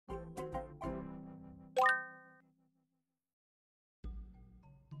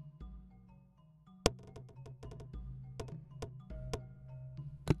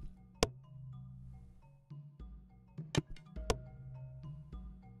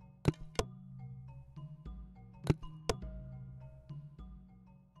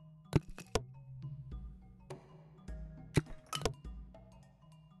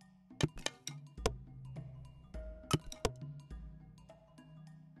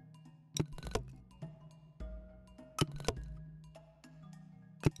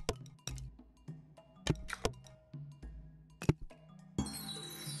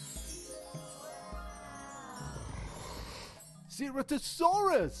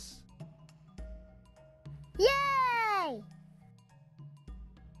Ceratosaurus! Yay!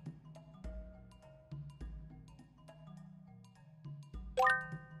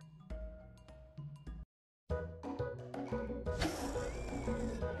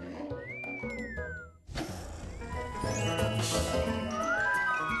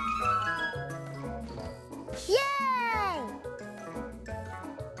 Yay!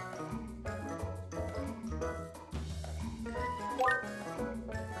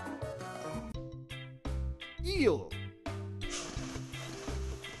 Eel!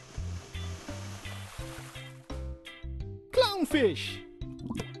 Clownfish!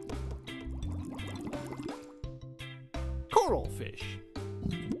 Coralfish!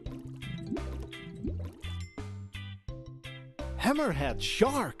 Hammerhead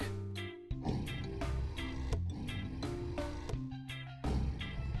shark!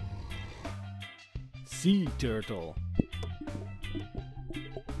 Sea turtle!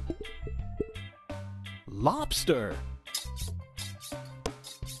 Lobster!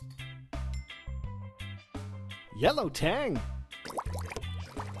 Yellow tang!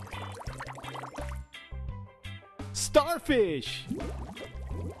 Starfish!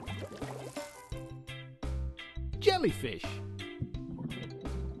 Jellyfish!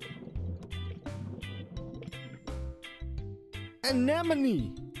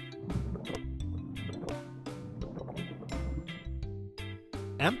 Anemone!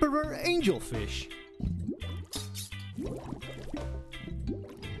 Emperor angelfish!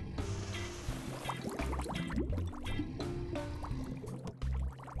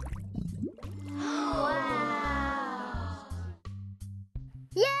 Wow!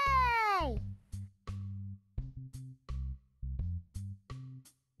 Yay!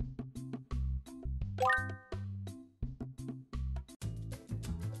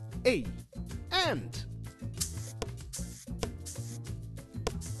 A. Ant.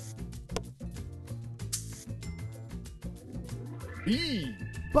 B.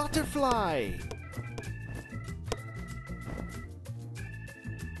 Butterfly.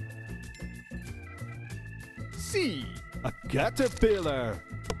 C. A caterpillar.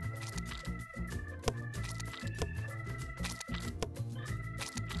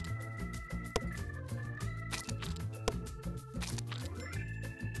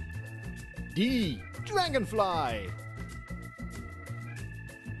 D. Dragonfly.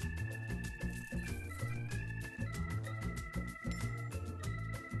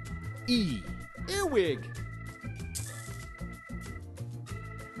 E. Earwig.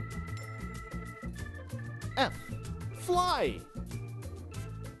 F. Fly.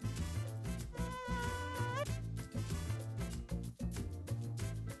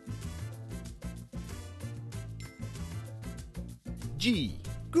 G.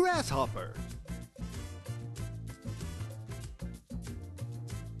 Grasshopper.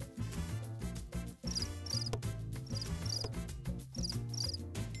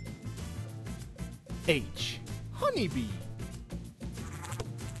 H. Honeybee.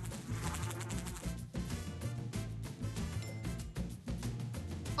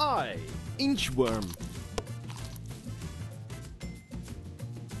 I. Inchworm.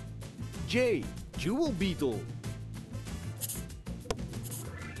 J. Jewel beetle.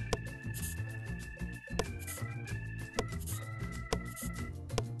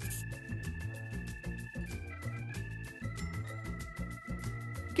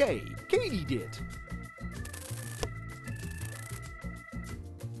 K. Katydid.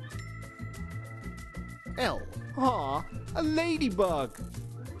 L. Aw, a ladybug.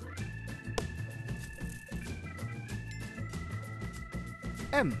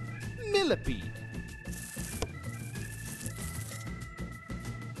 M. Millipede.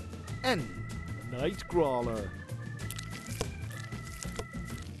 N. Nightcrawler.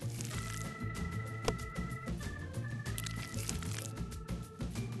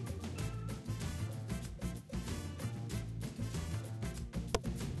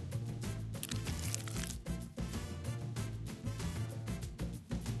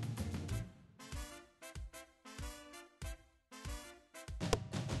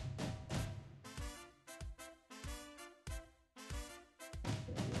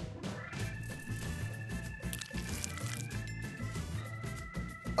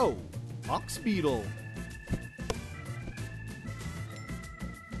 O. Ox beetle.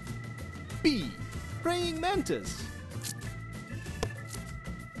 B. Praying mantis.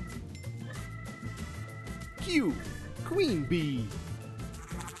 Q. Queen bee.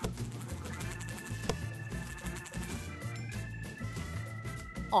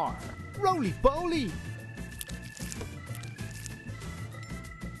 R. Roly-poly.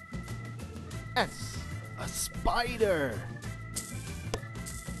 S. A spider.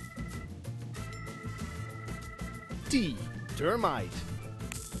 T. Termite.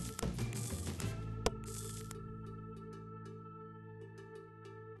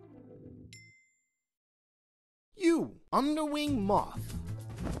 U. Underwing moth.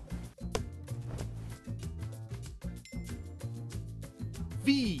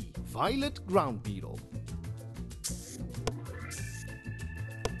 V. Violet ground beetle.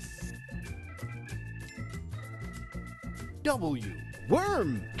 W.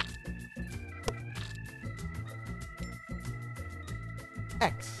 Worm.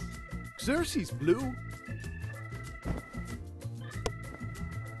 X. Xerxes blue.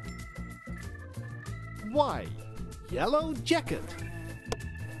 Y. Yellow jacket.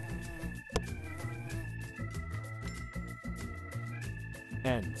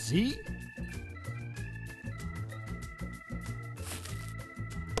 And Z.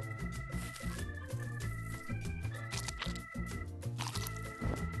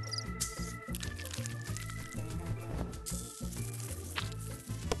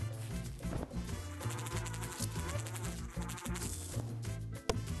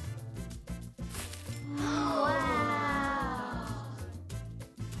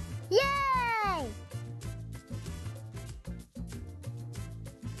 Yay!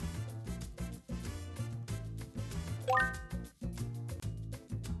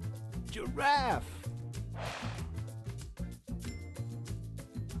 Giraffe.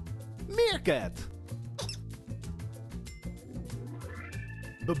 Meerkat.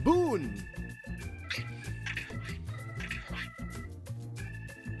 Baboon.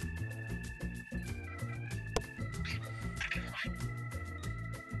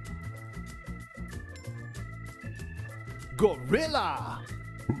 Gorilla.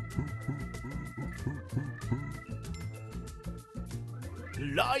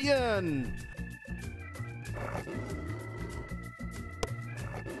 Lion.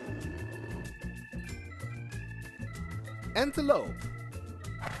 Antelope.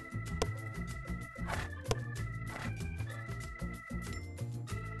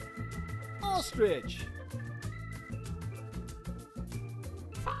 Ostrich.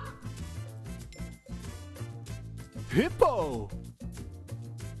 Hippo.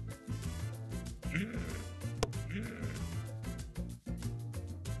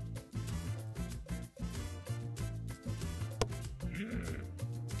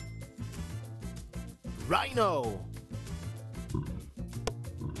 Rhino.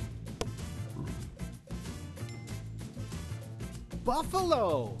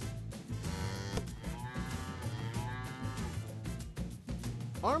 Buffalo.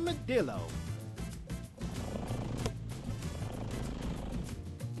 Armadillo.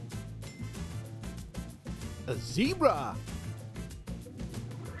 A zebra.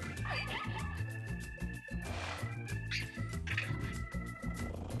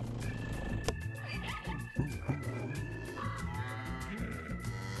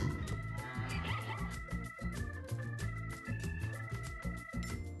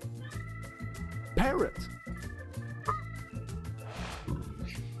 Parrot.